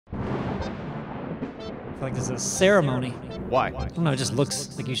like there's a ceremony. Why? I don't know, it just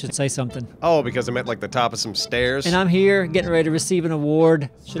looks like you should say something. Oh, because I'm at like the top of some stairs. And I'm here getting ready to receive an award.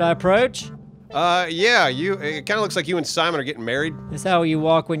 Should I approach? Yeah, it kind of looks like you and Simon are getting married. It's how you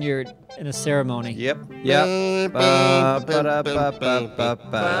walk when you're in a ceremony. Yep. Yep. No,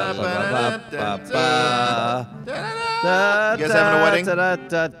 You guys having a wedding?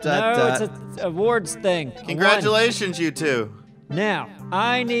 it's an awards thing. Congratulations, you two. Now,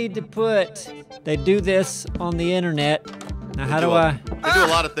 I need to put, they do this on the internet. Now, how do I? They do a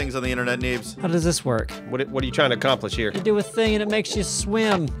lot of things on the internet, Neebs. How does this work? What are you trying to accomplish here? You do a thing and it makes you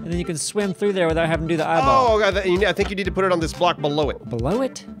swim, and then you can swim through there without having to do the eyeball. Oh, I think you need to put it on this block below it. Below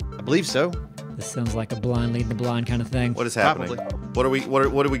it? I believe so. This sounds like a blind leading the blind kind of thing. What is happening? Probably.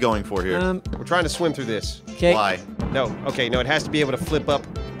 What are we going for here? We're trying to swim through this. Okay. Why? No, okay, no, it has to be able to flip up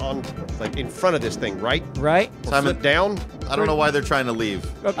on, like, in front of this thing, right? Right? Or Simon, flip down? I don't know why they're trying to leave.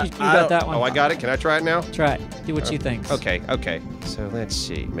 Oh, you got that one. Oh, I got it. Can I try it now? Try it. Do what you think. Okay. So let's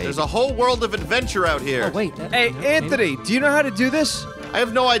see. Maybe. There's a whole world of adventure out here. Oh, wait. Hey, Anthony, do you know how to do this? I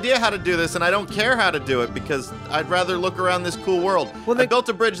have no idea how to do this, and I don't care how to do it because I'd rather look around this cool world. Well, I built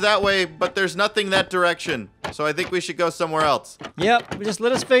a bridge that way, but there's nothing that direction, so I think we should go somewhere else. Yep. Just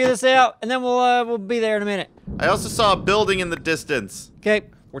let us figure this out, and then we'll be there in a minute. I also saw a building in the distance. Okay.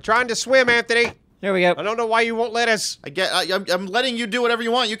 We're trying to swim, Anthony. There we go. I don't know why you won't let us. I'm letting you do whatever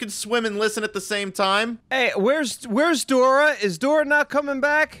you want. You can swim and listen at the same time. Hey, where's Dora? Is Dora not coming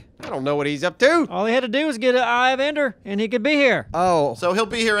back? I don't know what he's up to. All he had to do was get an Eye of Ender, and he could be here. Oh. So he'll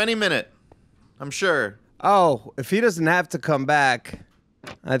be here any minute. I'm sure. Oh, if he doesn't have to come back,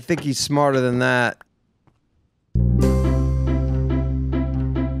 I think he's smarter than that.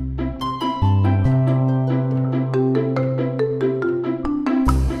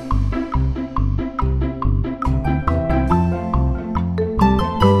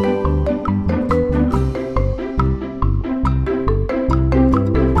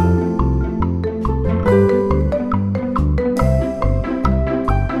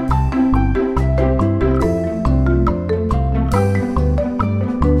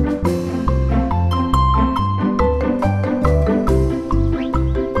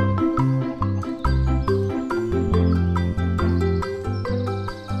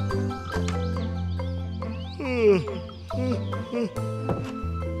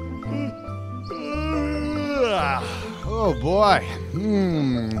 Oh boy.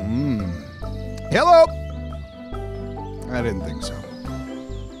 Hello. I didn't think so.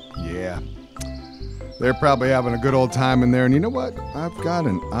 Yeah. They're probably having a good old time in there, and you know what? I've got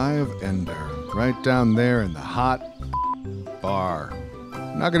an Eye of Ender right down there in the hot bar.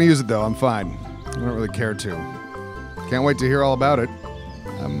 I'm not gonna use it though, I'm fine. I don't really care to. Can't wait to hear all about it.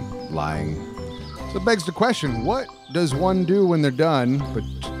 I'm lying. So it begs the question, what does one do when they're done, but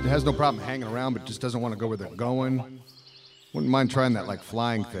has no problem hanging around, but just doesn't want to go where they're going? Wouldn't mind trying that, like,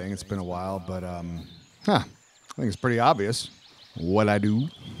 flying thing. It's been a while, but, I think it's pretty obvious what I do.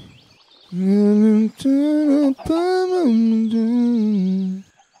 I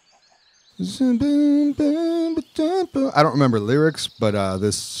don't remember lyrics, but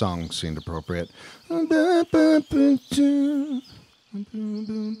this song seemed appropriate.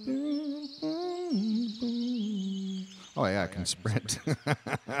 Oh yeah, I can sprint.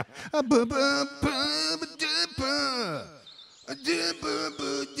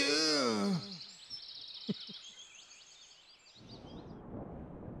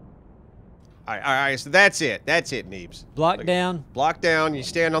 All right, so that's it. That's it, Neebs. Block down. Block down, you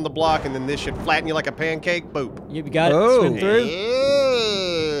stand on the block, and then this should flatten you like a pancake. Boop. You got it. Oh. Swim through.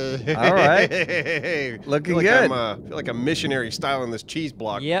 All right. Looking good. I feel like a missionary styling this cheese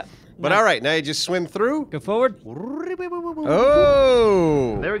block. Yep. But all right, now you just swim through. Go forward.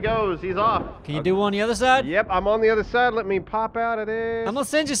 Oh. There he goes. He's off. Can you do one on the other side? Yep, I'm on the other side. Let me pop out of this. I'm gonna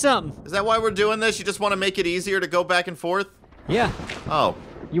send you something. Is that why we're doing this? You just want to make it easier to go back and forth? Yeah. Oh.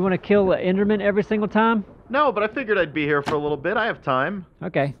 You want to kill an Enderman every single time? No, but I figured I'd be here for a little bit. I have time.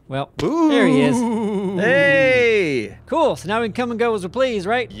 Okay. Well, there he is. Hey. Cool. So now we can come and go as we please,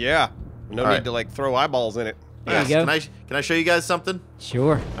 right? Yeah. No All need right. to, like, throw eyeballs in it. There you go. Can I show you guys something?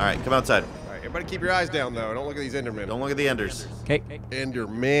 Sure. All right, come outside. All right, everybody keep your eyes down, though. Don't look at these Endermen. Don't look at the Enders. Okay.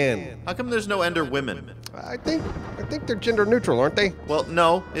 Endermen. How come there's no Ender women? I think they're gender neutral, aren't they? Well,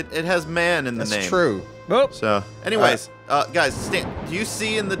 no, it has man in the name. That's true. Oh. So, anyways, guys, do you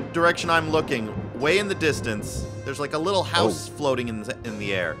see in the direction I'm looking, way in the distance, there's like a little house floating in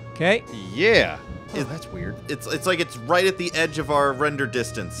the air. Okay. Yeah. Oh, that's weird. It's like it's right at the edge of our render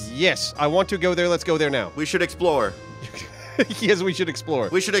distance. Yes, I want to go there. Let's go there now. We should explore. Yes, we should explore.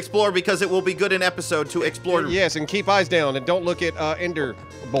 We should explore because it will be good in episode to explore. Yes, and keep eyes down and don't look at Ender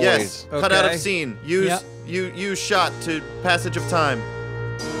boys. Yes, cut out of scene. Use Yep. use shot to passage of time.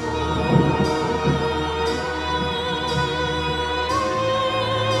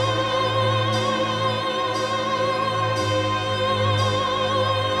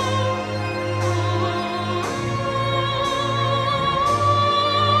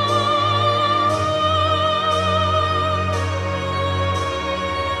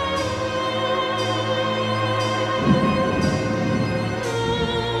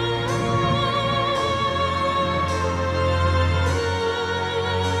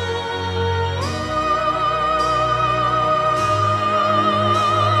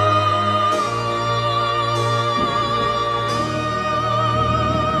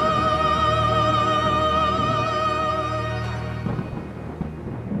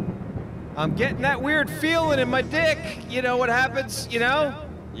 I'm getting that weird feeling in my dick. You know what happens, you know?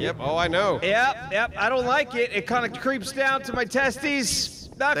 Yep, oh, I know. Yep, I don't like it. It kind of creeps down to my testes.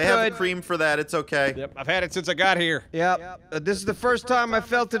 Not They good. have cream for that. It's okay. Yep, I've had it since I got here. Yep. This is the first time I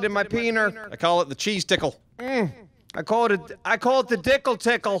felt it in my peener. I call it the cheese tickle. I call it the dickle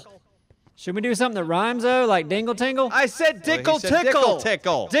tickle. Should we do something that rhymes though, like dingle tingle? I said dickle he said tickle. dickle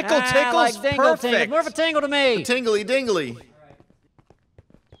tickle. Dickle I tickle's like dingle tingle. perfect. More of a tingle to me. Tingly dingly.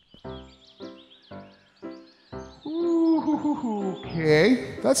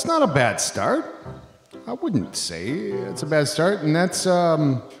 Okay, that's not a bad start. I wouldn't say it's a bad start, and that's,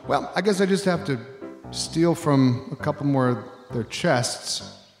 well, I guess I just have to steal from a couple more of their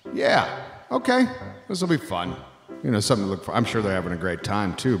chests. Yeah, okay, this will be fun. You know, something to look for. I'm sure they're having a great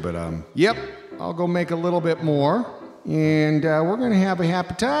time, too, but, yep, I'll go make a little bit more, and we're gonna have a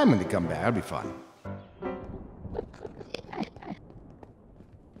happy time when they come back. It'll be fun.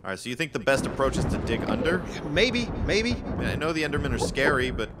 All right, so you think the best approach is to dig under? Maybe. I mean, I know the Endermen are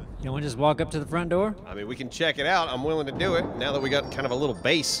scary, but You don't want to just walk up to the front door? I mean, we can check it out. I'm willing to do it now that we got kind of a little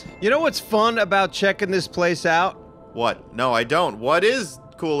base. You know what's fun about checking this place out? what? No, I don't. What is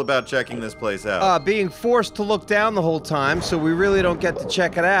cool about checking this place out? Being forced to look down the whole time, so we really don't get to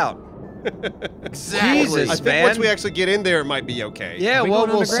check it out. Exactly. Jesus, I think man. once we actually get in there, it might be okay. Yeah, Are we well,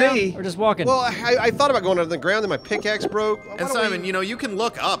 going we'll underground see. Or just walking? Well, I thought about going under the ground, then my pickaxe broke. And Simon, you know, you can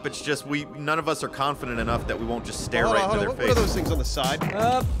look up. It's just none of us are confident enough that we won't just stare Hold on, right into hold their on. face. What are those things on the side?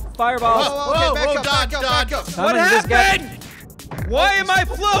 Fireballs. Whoa, back whoa, up, back dodge, up, back dodge. up. Simon, What this guy- happened? Why am I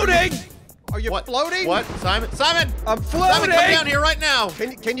floating? Are you What? floating? What? Simon? Simon! I'm floating. Simon, come down here right now!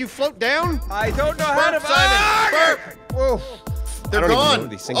 Can you float down? I don't know how to. Burp, Simon! Burp! Whoa. They're I don't even know gone! what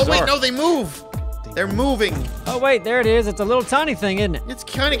these things Oh, wait, are. no, they move! They're moving. Oh, wait, there it is. It's a little tiny thing, isn't it? It's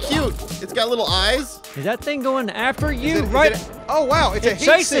kind of cute. It's got little eyes. Is that thing going after Is you? it- is Right. it- oh, wow, it's a It heat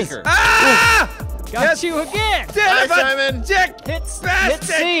chases. seeker. Ah! Got you again. Hi, Simon. Dick. Hit Bastard.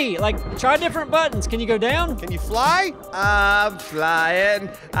 C. Like, try different buttons. Can you go down? Can you fly? I'm flying.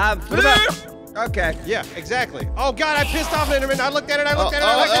 I'm What about- flying. Okay. Yeah, exactly. Oh, God, I pissed off an Enderman. I looked at it, I looked at it, Oh,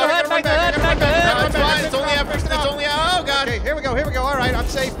 I looked at it. I back gotta run to that, I gotta run back to that. I gotta No, run it's back. fine. It's only after. It's only. Oh God. Okay, here we go, all right, I'm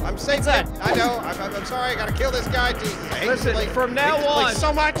safe. I'm safe. Inside. I know, I'm sorry, I gotta kill this guy. Jesus, I hate Listen, this place. from now I hate this place on-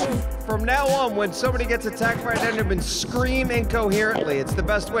 so much. From now on, when somebody gets attacked by an Enderman, scream incoherently. It's the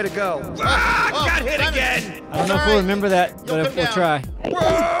best way to go. Ah! Oh, Got hit Simon. again. I don't know if we'll remember that, but You'll if come we'll try.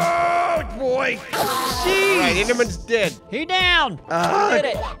 Oh boy. All Jeez. right, Enderman's dead. He down. Ah. Did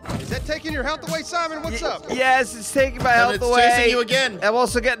it. Is that taking your health away, Simon? What's up? Yes, it's taking my And health it's away. chasing you again. I'm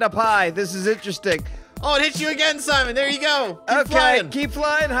also getting up high. This is interesting. Oh, it hit you again, Simon. There you go. Keep Okay, flying. keep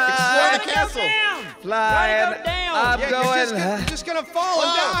flying Explore high. the castle. Flying. Gotta go down. I'm Yeah, going. you're just gonna fall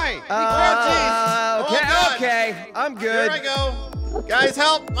and Whoa. die. Oh, Okay, God. okay. I'm Here good. I go. Guys,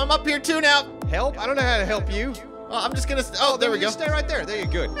 help. I'm up here too now. Help? I don't know how to help you. Oh, I'm just gonna. Oh, there we You go. stay right there. There you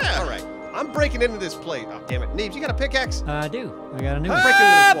go. Yeah. All right. I'm breaking into this place. Oh, damn it. Neebs, you got a pickaxe? I do. I got a new Break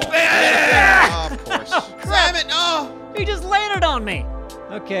one. into this wall. Yeah, of course. Simon, oh. He just landed on me.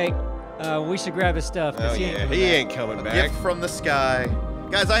 Okay, we should grab his stuff. 'cause Oh, he ain't yeah. coming He back. ain't coming back. Gift from the sky.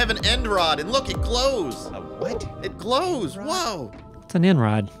 Guys, I have an end rod, and look, it glows. A what? It glows. Whoa. It's an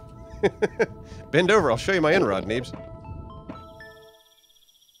in-rod. Bend over. I'll show you my inrod, Neebs.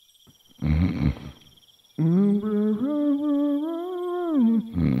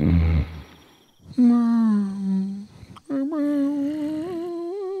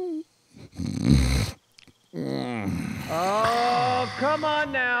 Oh, come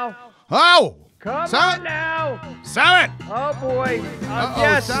on now. Oh! Come Simon! on now. Simon! Oh boy. Uh-oh,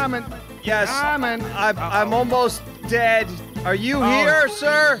 Yes. Simon. Yes. Simon. I'm almost dead. Are you here,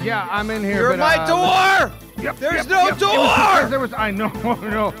 sir? Yeah, I'm in here. You're but, my door. Yep, There's yep, no yep. door! It was because there was. I know, no. I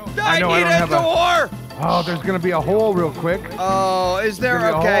know. need I don't a have door. Oh, there's gonna be a hole real quick. Oh, is there?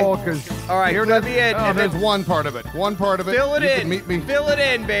 There's gonna be a Okay. hole, 'cause All right, here let it is. me in. Oh, and there's then one part of it. One part of it. fill it You in. can meet me. Fill it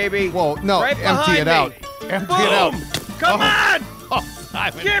in, baby. Whoa, no, Right empty it behind out. me. Empty it out. Come on! Oh,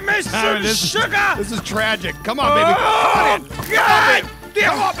 Simon. Give me some Simon, sugar! This is tragic. Come on, baby. Oh, God!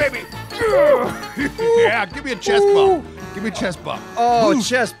 Come on, baby. Yeah, give me a chest bump. Give me a chest bump. Oh,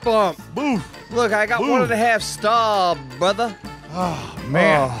 chest bump. Boof. Look, I got 1.5 star, brother. Oh,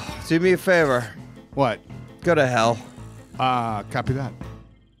 man. Oh, do me a favor. What? Go to hell. Copy that.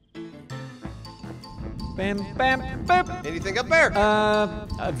 Bam, bam, boop. Anything up there?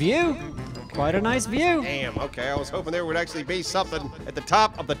 A view. Quite a nice view. Damn, okay, I was hoping there would actually be something at the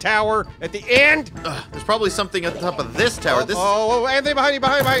top of the tower at the end. There's probably something at the top of this tower. This. Oh, Anthony, behind you,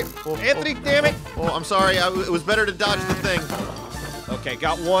 behind you. Anthony, damn it. Oh, I'm sorry. It was better to dodge the thing. Okay,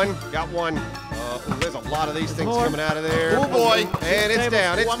 got one. There's a lot of these things coming out of there. Oh, boy. And it's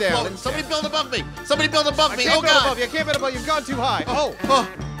down, Oh, it's I'm down. floating. Somebody build above me. Somebody build above me. I can't Oh, build God. above you. I can't build above you. You've gone too high. Oh,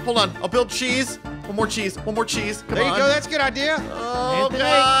 Hold on. I'll build cheese. One more cheese. One more cheese. Come there on. you go. That's a good idea. Oh, Anthony,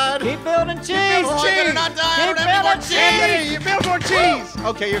 God. keep building cheese. Oh, I better not die. I Keep don't have any more building cheese. Anthony, you build more cheese.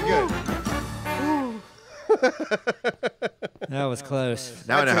 Okay, you're good. That was close.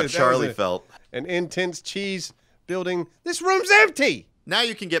 Now I know how That was Charlie it. felt. An intense cheese building. This room's empty. Now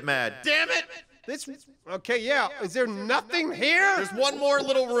you can get mad. Damn it. Okay, yeah. Is there nothing here? There's one more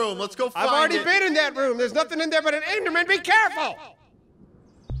little room. Let's go find I've already it. been in that room. There's nothing in there but an Enderman. Be careful.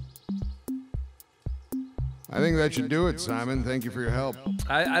 I think that should do it, Simon. Thank you for your help.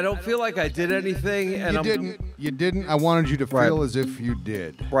 I don't feel like I did anything, and You didn't. I wanted you to feel Right. as if you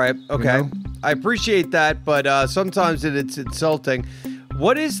did. Right. Okay. know? I appreciate that, but sometimes it's insulting.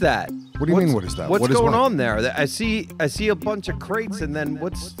 What is that? What do you mean, what is that? What's What is going what? on there? I see a bunch of crates, and then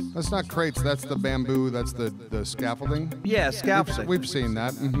what's? That's not crates. That's the bamboo. That's the scaffolding. Yeah, scaffolding. We've seen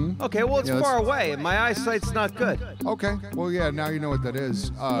that. Mm-hmm. Okay, well, it's Yeah, far away, and my eyesight's not good. Okay. Well, yeah. Now you know what that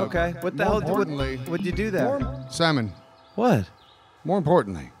is. Okay. What the more hell? Importantly, What'd you do there? Simon. What? More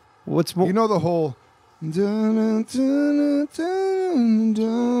importantly, What's more? you know the whole dun, dun, dun,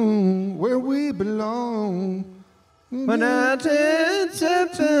 dun, where we belong. When I did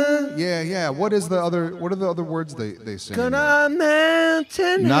something, Yeah. What are the other words they sing? in gonna there?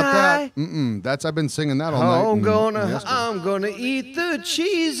 mountain Not high. that. That's I've been singing that all night. I'm and yesterday. I'm gonna eat the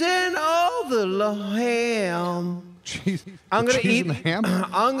cheese and all the ham. Cheese. I'm the gonna cheese eat. and the ham.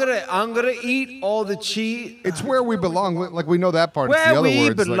 I'm gonna eat all the cheese. It's where we belong. Like we know that part. It's the Where other we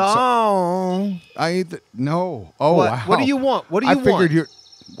words. belong. I eat no. Oh, What? wow. What do you want? What do you I figured want? you.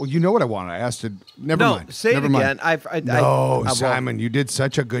 Well, you know what I want. I asked it. Never No, mind. say it Never mind. again. I won't. Simon, you did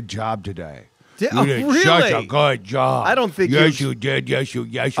such a good job today. Oh, You did really? such a good job. I don't think Yes, you- you did. Yes, you.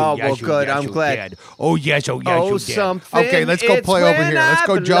 Yes, you. Oh, yes, well, you, good. yes, I'm you glad. Did. Oh yes. Oh yes, Oh, you did. something. Okay, let's go it's play over when here. Let's I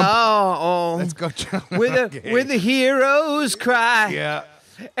go jump. belong. Let's go jump. Where the heroes cry. Yeah.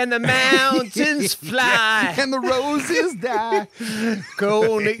 And the mountains fly. And the roses die.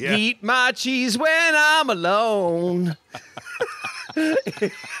 Gonna Yeah. eat my cheese when I'm alone.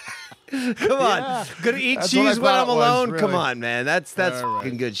 Come on. Gonna eat That's cheese what I when I'm thought was, alone. Come really. on, man. That's All right.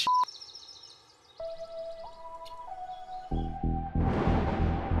 fucking good shit.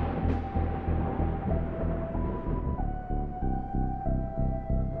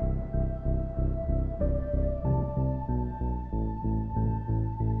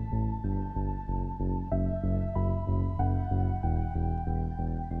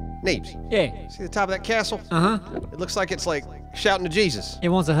 Neebs, Yeah. see the top of that castle? Uh-huh. It looks like it's like shouting to Jesus. It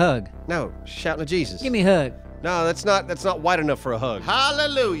wants a hug. No, shouting to Jesus. Give me a hug. No, that's not wide enough for a hug.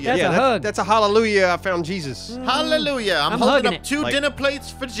 Hallelujah. That's yeah, a hug. That's a hallelujah. I found Jesus. Hallelujah. I'm I'm holding hugging up it. 2 Like- dinner plates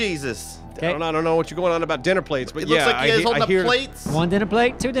for Jesus. Okay. I don't know what you're going on about dinner plates, but It yeah, looks like you guys holding I up hear. plates. One dinner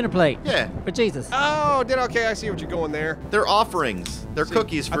plate, 2 dinner plate. Yeah. For Jesus. Oh, okay. I see what you're going there. They're offerings. They're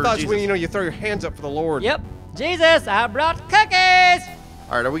cookies for I thought Jesus. when you throw your hands up for the Lord. Yep. Jesus, I brought cookies.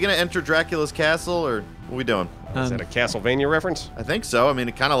 All right, are we going to enter Dracula's castle, or what are we doing? Is that a Castlevania reference? I think so. I mean,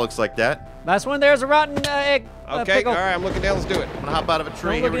 it kind of looks like that. Last one there's a rotten egg. Okay, pickle. all right. I'm looking down. Let's do it. I'm going to hop out of a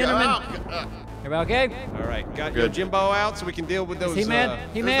tree. Don't Here look we go. at him, Oh, Everybody okay? All right, got Good. your Jimbo out so we can deal with those. Is he mad?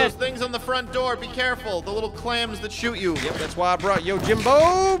 He there's mad? those things on the front door. Be careful. The little clams that shoot you. Yep, that's why I brought Yo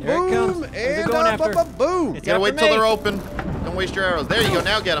Jimbo. Here it Boom comes. Who's it and going up, after? boom. It's You gotta after wait till me. they're open. Don't waste your arrows. There you go.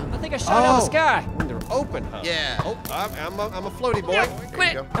 Now get them. I think I shot out of the sky. When they're open, huh? Yeah. Oh, I'm a floaty boy. There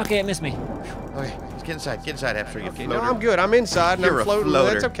you go. Okay, it missed me. Okay, just get inside. Get inside, Hamster. You Okay, floater. no, I'm good. I'm inside and You're I'm floating. a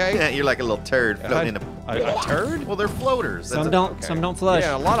floater. That's okay. Yeah, you're like a little turd floating in A turd? Well, they're floaters. That's Some don't. Some don't flush.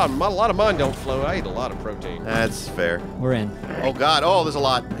 Yeah, a lot of mine don't float. I eat a lot of protein. That's fair. We're in. Oh God. Oh, there's a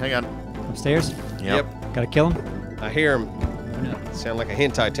lot. Hang on. Upstairs. Yep. Gotta kill him. I hear him. moving up. Sound like a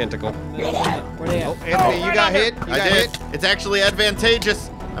hentai tentacle. Where they Oh, at? Anthony, you got hit. You I got did. hit. It's actually advantageous.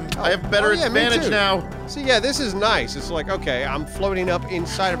 I have better yeah, me advantage too. now. See, yeah, this is nice. It's like, okay, I'm floating up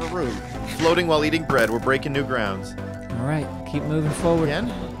inside of a room. Floating while eating bread. We're breaking new grounds. All right, keep moving forward. Again?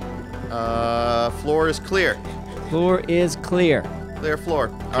 Floor is clear. Floor is clear. Clear floor.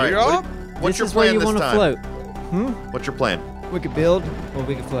 All Clear right. up? What's This your is where plan you this want to time? float. What's your plan? We could build or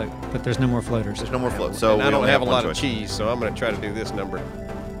we could float, but there's no more floaters. There's no more float, so And I we don't only have a one lot of choice. cheese, so I'm going to try to do this number.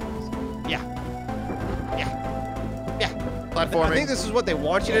 Yeah. Yeah. Yeah. Platforming. I think this is what they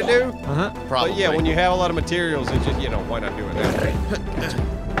want you to do. Uh-huh. Probably. But yeah, when you have a lot of materials, it's just, you know, why not do it that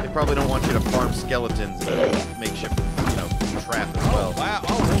way? They probably don't want you to farm skeletons in a makeshift, trap as well. Wow.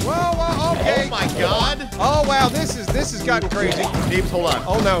 Oh, whoa, okay. Oh my God! Oh, wow, this has gotten crazy. Neebs, hold on.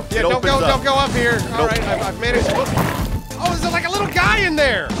 Oh, no. Yeah, It don't opens up. don't go up here. All Nope. right, I've managed to... Oh, there's like a little guy in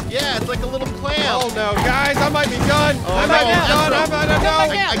there. Yeah, it's like a little clam. Oh, no, guys, I might be done. Oh, I no, might be done. Ezra. I don't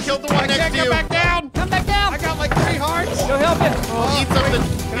know. I killed the one I next can't to get you. back down. Come back down. I got like 3 hearts. Go help him. Eat something.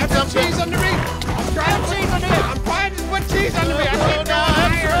 Can I Eat put something. cheese under me? I'm trying to put cheese under me. I'm trying to put cheese under me. I can't go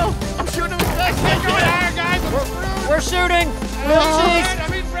higher. I'm shooting him I can't go higher, guys. We're shooting. Little cheese.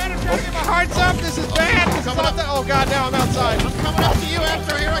 I'm eating bread. I'm trying to get my hearts up. This is bad. This is not that. Oh, God, now I'm outside. I'm coming up to you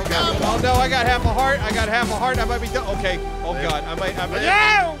after. Here I come. Oh, no, I got half a heart. I might be done. Okay. Oh, God. I might.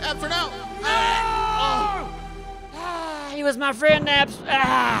 No! After now. He was my friend, Naps.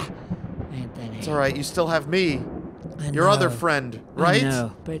 Anthony. It's all right. You still have me. I Your other know. friend, right? I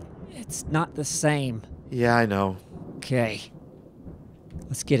know, but it's not the same. Yeah, I know. Okay.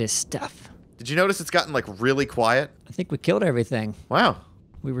 Let's get his stuff. Did you notice it's gotten like really quiet? I think we killed everything. Wow.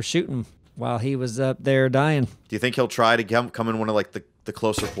 We were shooting while he was up there dying. Do you think he'll try to come in one of like the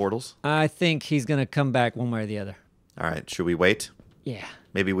closer portals? I think he's going to come back one way or the other. All right. Should we wait? Yeah.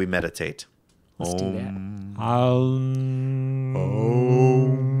 Maybe we meditate. Let's do that.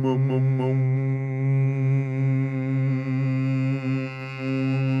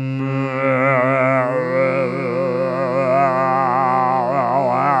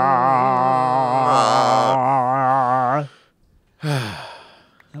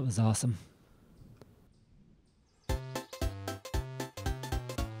 That was awesome.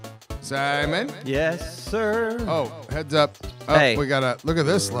 Simon? Yes, sir. Oh, heads up. Oh, Hey. we gotta look at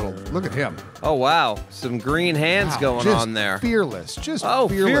this little. Look at him. Oh, wow. Some green hands Wow, going just on there. Fearless. Just Oh,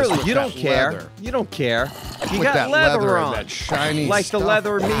 fearless. fearless. with You don't that care. leather. You don't care. You With got that leather, leather and on. that shiny like stuff. the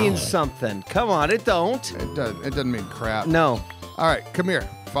leather Wow. means something. Come on, it don't. It doesn't mean crap. No. All right, come here.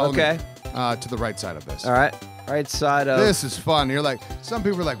 Follow Okay. me. To the right side of this. All right. Right side of. This is fun. You're like, some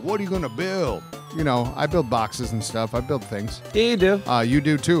people are like, what are you gonna build? You know, I build boxes and stuff. I build things. Yeah, you do. You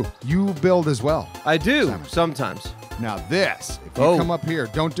do too. You build as well. I do Simon. sometimes. Now this, if you Oh. come up here,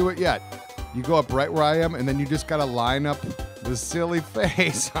 don't do it yet. You go up right where I am, and then you just gotta line up the silly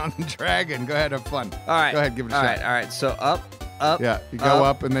face on the dragon. Go ahead, have fun. All right. Go ahead, give it a All shot. right. All right. So up. Yeah, you go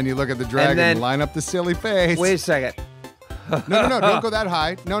up, and then you look at the dragon, then- line up the silly face. Wait a second. No, don't go that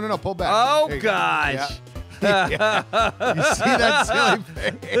high. No, pull back. Oh There you go. gosh. Yeah. Yeah. You see that silly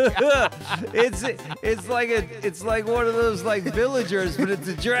face? it's like one of those like villagers, but it's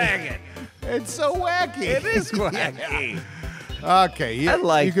a dragon. It's so wacky. It is wacky. Okay, I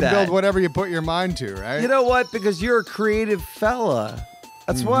like you can that. build whatever you put your mind to, right? You know what? Because you're a creative fella.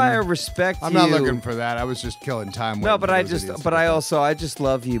 That's why I respect I'm you. not looking for that. I was just killing time. No, waiting but for I those just, idiots but to I get also, I just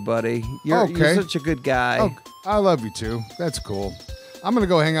love you, buddy. You're Okay. such a good guy. Oh, I love you too. That's cool. I'm gonna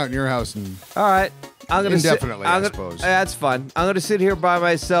go hang out in your house and All right. I'm gonna Indefinitely, I I'm gonna, suppose. That's fun. I'm gonna sit here by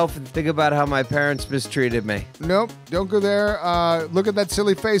myself and think about how my parents mistreated me. nope, don't go there. Look at that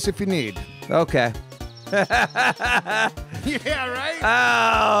silly face if you need. Okay. Yeah, right.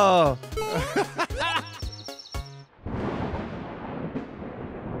 Oh.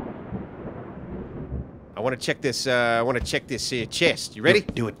 I want to check this. Chest. You ready?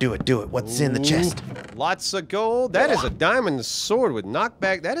 Do it. What's in the chest? Lots of gold. That is a diamond sword with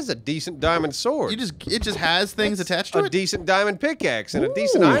knockback. That is a decent diamond sword. It just has things attached to a it? decent diamond pickaxe and a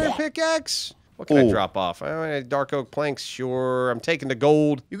decent iron pickaxe. What can I drop off? Dark oak planks. Sure. I'm taking the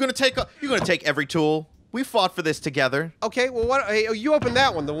gold. You're gonna take every tool. We fought for this together. Okay. Well, what? Hey, you open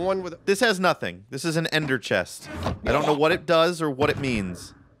that one. The one with. This has nothing. This is an ender chest. I don't know what it does or what it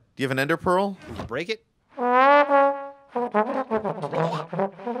means. Do you have an ender pearl? Can you break it?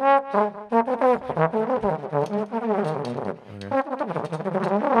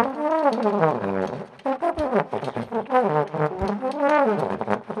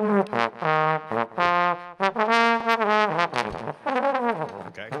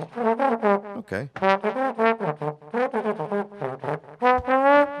 Okay. Okay.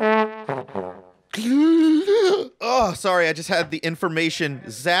 Oh, sorry. I just had the information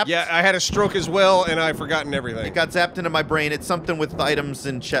zapped. Yeah, I had a stroke as well, and I've forgotten everything. It got zapped into my brain. It's something with items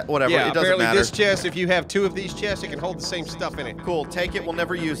and whatever. Yeah, It doesn't apparently matter. this chest, if you have 2 of these chests, it can hold the same stuff in it. Cool. Take it. We'll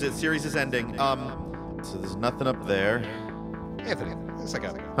never use it. Series is ending. So there's nothing up there. Anthony, looks like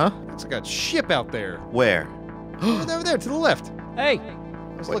Huh? a ship out there. Where? Over there, to the left. Hey,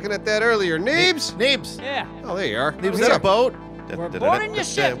 I was looking at that earlier. Neebs? Neebs. yeah. Oh, there you are. Neebs, is that a boat? We're boarding your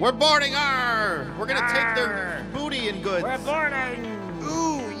ship. We're boarding. Arr! We're gonna take their booty and goods. We're boarding.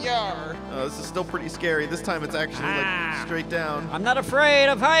 Ooh, yar. Oh, this is still pretty scary. This time it's actually like straight down. I'm not afraid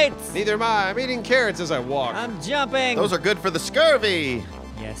of heights. Neither am I. I'm eating carrots as I walk. I'm jumping. Those are good for the scurvy.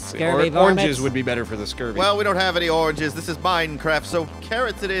 Yes, scurvy varmints. Oranges would be better for the scurvy. Well, we don't have any oranges. This is Minecraft, so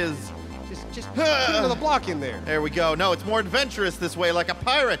carrots it is. just put another block in there. There we go. No, it's more adventurous this way, like a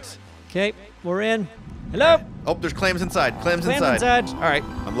pirate. Okay, we're in. Hello? Oh, there's clams inside. Clams Clams inside. inside. All right.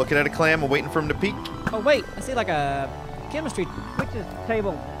 I'm looking at a clam. I'm waiting for him to peek. Oh, wait. I see like a chemistry witch's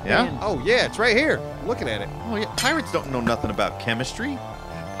table. Yeah? thing. Oh, yeah, it's right here. I'm looking at it. Oh, yeah. Pirates don't know nothing about chemistry.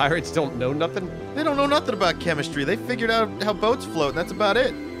 Pirates don't know nothing. They don't know nothing about chemistry. They figured out how boats float, and that's about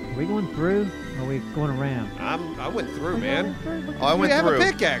it. Are we going through or are we going around? I went through, man. Oh, I We went have through. a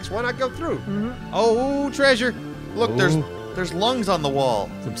pickaxe. Why not go through? Oh, treasure. Look, there's lungs on the wall.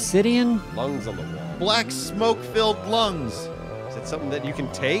 It's obsidian. Lungs on the wall. Black smoke-filled lungs. Is that something that you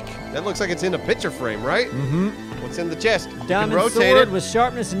can take? That looks like it's in a picture frame, right? Mm-hmm. What's in the chest? Diamond rotate sword it. with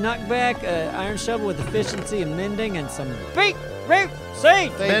sharpness and knockback, iron shovel with efficiency and mending, and some beetroot seeds.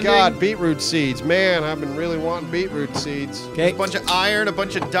 Thank Mending. God, beetroot seeds. Man, I've been really wanting beetroot seeds. Okay. A bunch of iron, a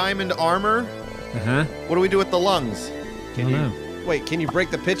bunch of diamond armor. Uh-huh. What do we do with the lungs? Can you? Wait, can you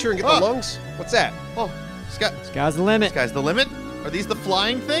break the picture and get Oh. the lungs? What's that? Oh, Sky's the limit. sky's the limit? Are these the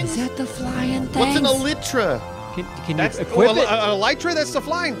flying things? Is that the flying thing? What's an elytra? Can That's you equip it an elytra? That's the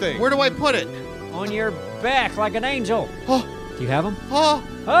flying thing. Where do I put it? on your back like an angel? Oh, Do you have them? oh,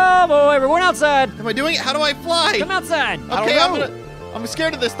 Oh boy, everyone outside. am I doing it? How do I fly? Come outside. Okay, I don't know. I'm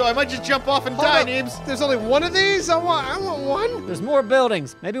scared of this though. I might just jump off and Hold die, up. Neebs. There's only one of these? I want one. There's more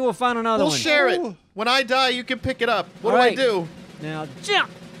buildings. Maybe we'll find another We'll one. share it. Ooh. When I die, you can pick it up. What All do I right. do? Now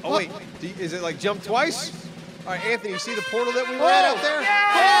jump. Oh, wait. Is it like jump twice? All right, Anthony, you see the portal that we were at out there?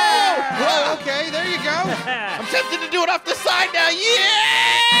 Oh! Oh, okay, there you go. I'm tempted to do it off the side now.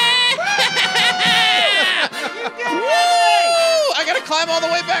 Yeah! Woo! I gotta climb all the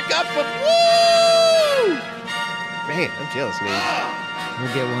way back up, but woo! Man, I'm jealous, man.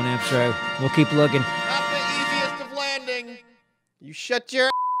 We'll get one after. We'll keep looking. Not the easiest of landing. You shut your.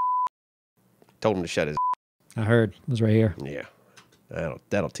 Told him to shut his. I heard. It was right here. Yeah,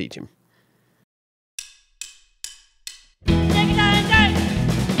 that'll teach him. Ding-a-dang-dang,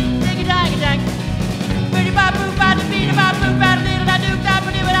 ding-a-dang-dang, bitty-bop-boo.